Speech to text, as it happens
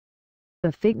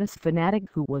The fitness fanatic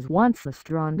who was once the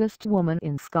strongest woman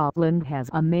in Scotland has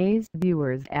amazed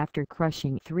viewers after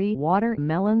crushing 3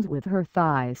 watermelons with her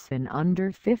thighs in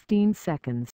under 15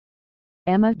 seconds.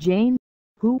 Emmajane,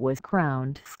 who was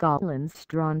crowned Scotland's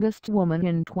strongest woman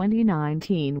in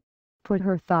 2019, put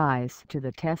her thighs to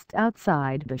the test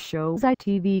outside the show's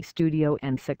ITV studio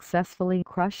and successfully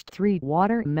crushed 3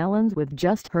 watermelons with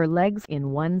just her legs in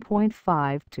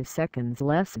 1.5 seconds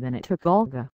less than it took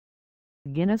Olga.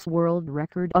 Guinness World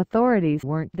Record authorities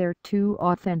weren't there to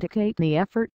authenticate the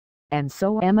effort, and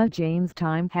so Emmajane's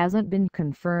time hasn't been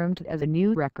confirmed as a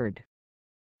new record.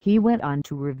 He went on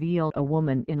to reveal a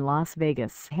woman in Las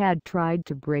Vegas had tried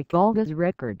to break Olga's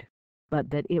record,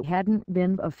 but that it hadn't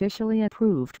been officially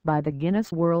approved by the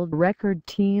Guinness World Record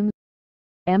team.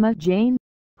 Emmajane,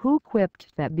 who quipped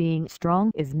that being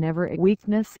strong is never a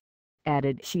weakness,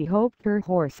 added she hoped her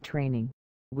horse training,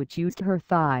 which used her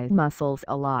thigh muscles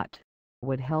a lot,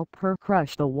 would help her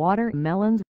crush the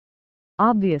watermelons.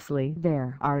 Obviously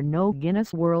there are no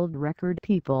Guinness World Record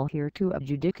people here to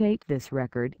adjudicate this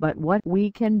record, but what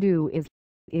we can do is,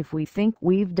 if we think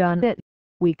we've done it,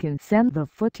 we can send the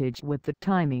footage with the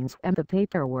timings and the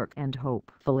paperwork, and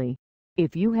hopefully,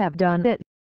 if you have done it,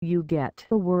 you get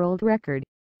the world record,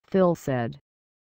 Phil said.